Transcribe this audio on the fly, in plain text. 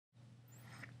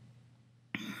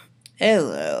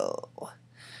Hello.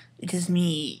 It is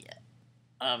me.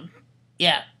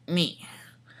 Yeah, me.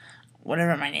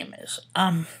 Whatever my name is.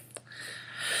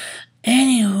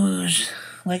 Anywho's,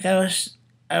 like I was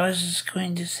just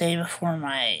going to say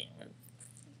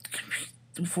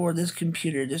before this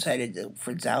computer decided to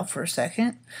fritz out for a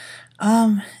second,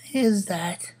 is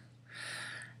that,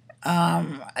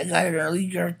 I got an early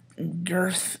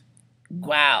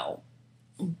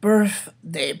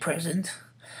birthday present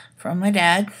from my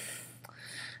dad.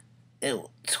 It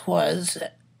was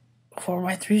for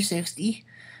my 360,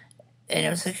 and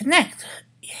it was a Kinect.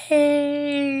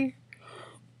 Yay!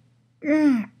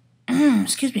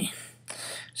 Excuse me.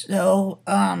 So,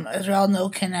 as we all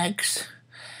know, Kinects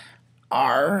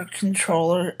are they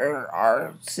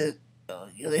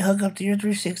hook up to your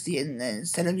 360, and then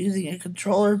instead of using a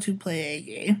controller to play a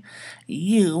game,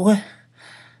 you,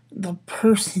 the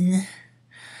person,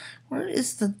 where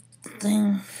is the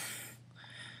thing?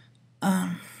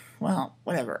 Well,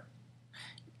 whatever.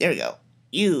 There we go.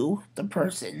 You, the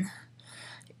person,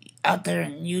 out there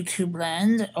in YouTube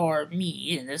land, or me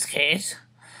in this case,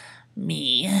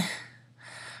 me,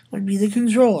 would be the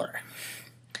controller.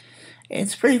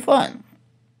 It's pretty fun,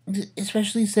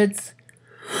 especially since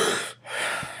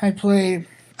I play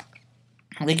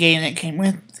the game that came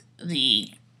with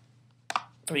the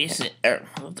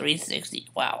 360.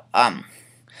 Wow.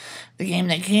 The game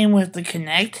that came with the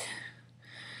Kinect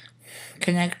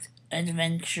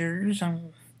Adventures.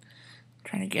 I'm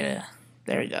trying to get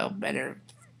there we go, better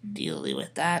deal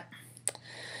with that.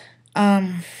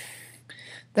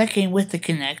 That came with the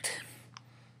Kinect.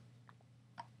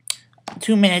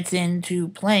 2 minutes into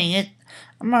playing it,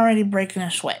 I'm already breaking a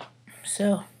sweat.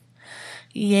 So,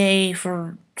 yay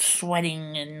for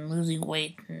sweating and losing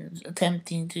weight and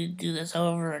attempting to do this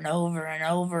over and over and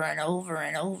over and over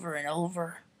and over and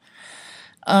over.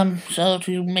 So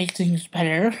to make things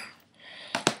better,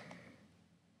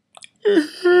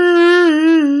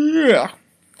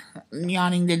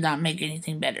 yawning did not make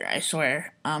anything better, I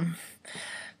swear. To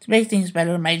make things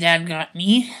better, my dad got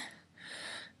me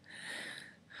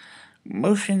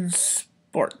Motion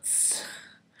Sports.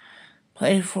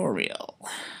 Play for real.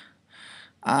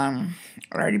 I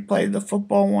already played the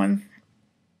football one.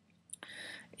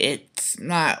 It's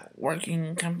not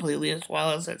working completely as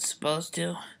well as it's supposed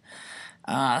to.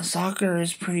 Soccer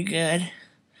is pretty good.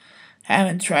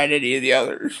 Haven't tried any of the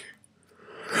others.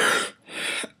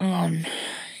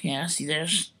 Yeah, see,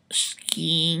 there's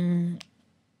skiing.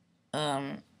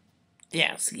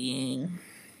 Skiing,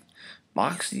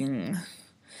 boxing,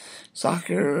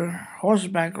 soccer,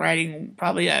 horseback riding.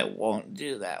 Probably I won't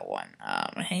do that one.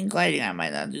 Hang gliding, I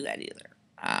might not do that either.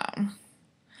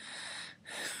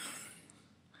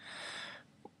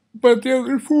 But the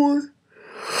other four,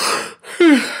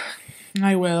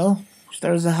 I will. If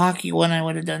there was a hockey one, I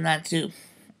would have done that too.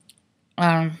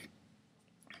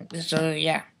 So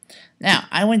yeah. Now,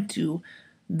 I went to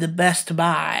the Best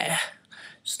Buy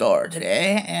store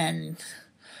today, and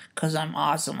because I'm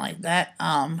awesome like that,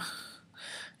 and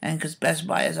because Best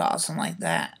Buy is awesome like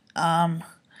that, and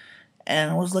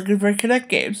was looking for Kinect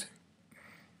games.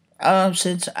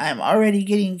 Since I'm already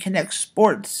getting Kinect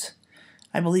Sports,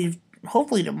 I believe,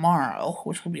 hopefully tomorrow,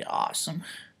 which will be awesome.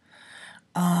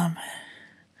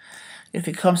 If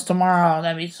it comes tomorrow,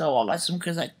 that'd be so awesome,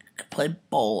 because I could play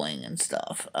bowling and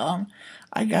stuff.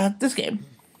 I got this game.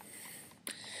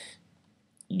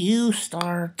 You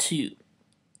Star 2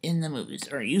 in the movies,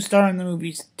 or You Star in the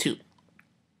Movies 2.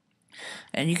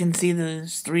 And you can see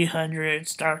there's 300,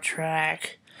 Star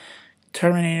Trek,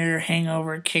 Terminator,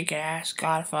 Hangover, Kick-Ass,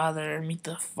 Godfather, Meet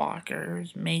the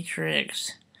Fockers,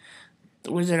 Matrix,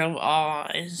 The Wizard of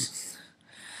Oz.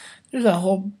 There's a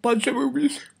whole bunch of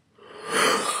movies.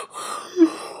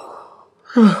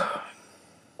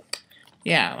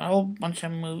 Yeah, a whole bunch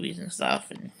of movies and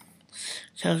stuff, and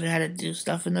tells you how to do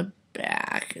stuff in the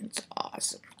back. It's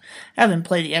awesome. I haven't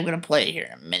played it yet. I'm going to play it here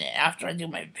in a minute after I do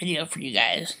my video for you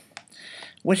guys.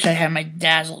 Wish I had my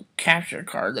Dazzle capture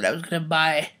card that I was going to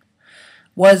buy,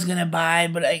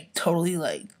 but I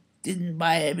totally, didn't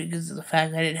buy it because of the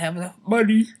fact that I didn't have enough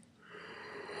money.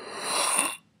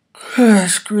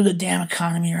 Screw the damn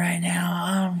economy right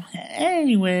now.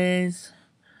 Anyways,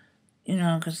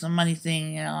 because the money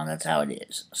thing, that's how it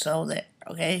is. So there,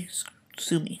 okay?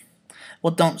 Sue me.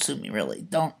 Well, don't sue me, really.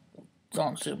 Don't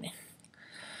sue me.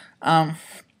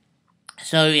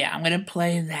 So yeah, I'm gonna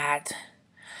play that,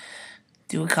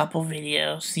 do a couple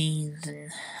video scenes,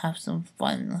 and have some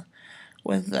fun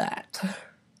with that.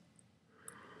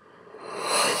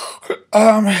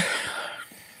 I'm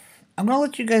gonna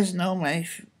let you guys know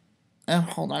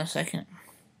hold on a second,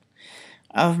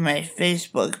 of my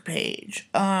Facebook page.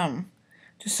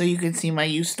 just so you can see my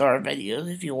U-Star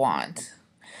videos if you want.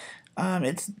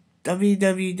 It's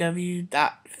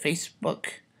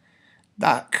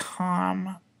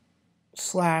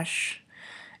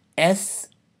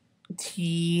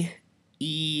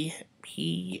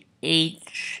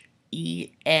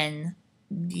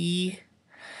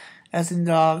as in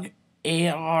dog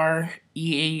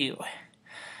AREAU.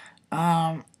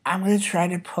 I'm gonna try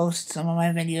to post some of my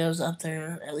videos up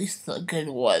there, at least the good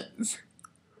ones.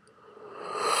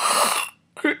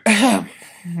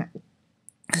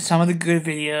 Some of the good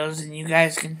videos, and you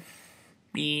guys can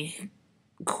be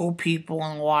cool people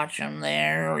and watch them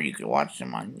there, or you can watch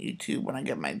them on YouTube when I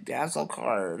get my Dazzle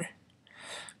card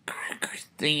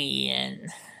thingy and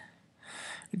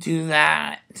do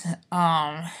that.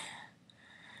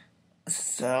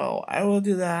 So I will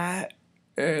do that,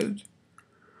 and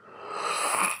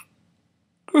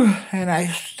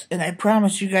I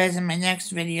promise you guys in my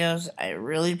next videos, I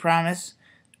really promise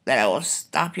that I will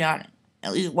stop yawning.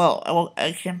 At least, well,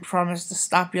 I can't promise to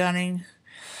stop yawning,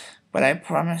 but I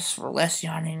promise for less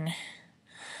yawning,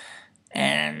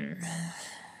 and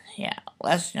yeah,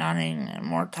 less yawning and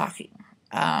more talking.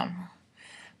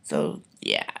 So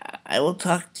yeah, I will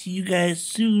talk to you guys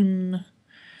soon.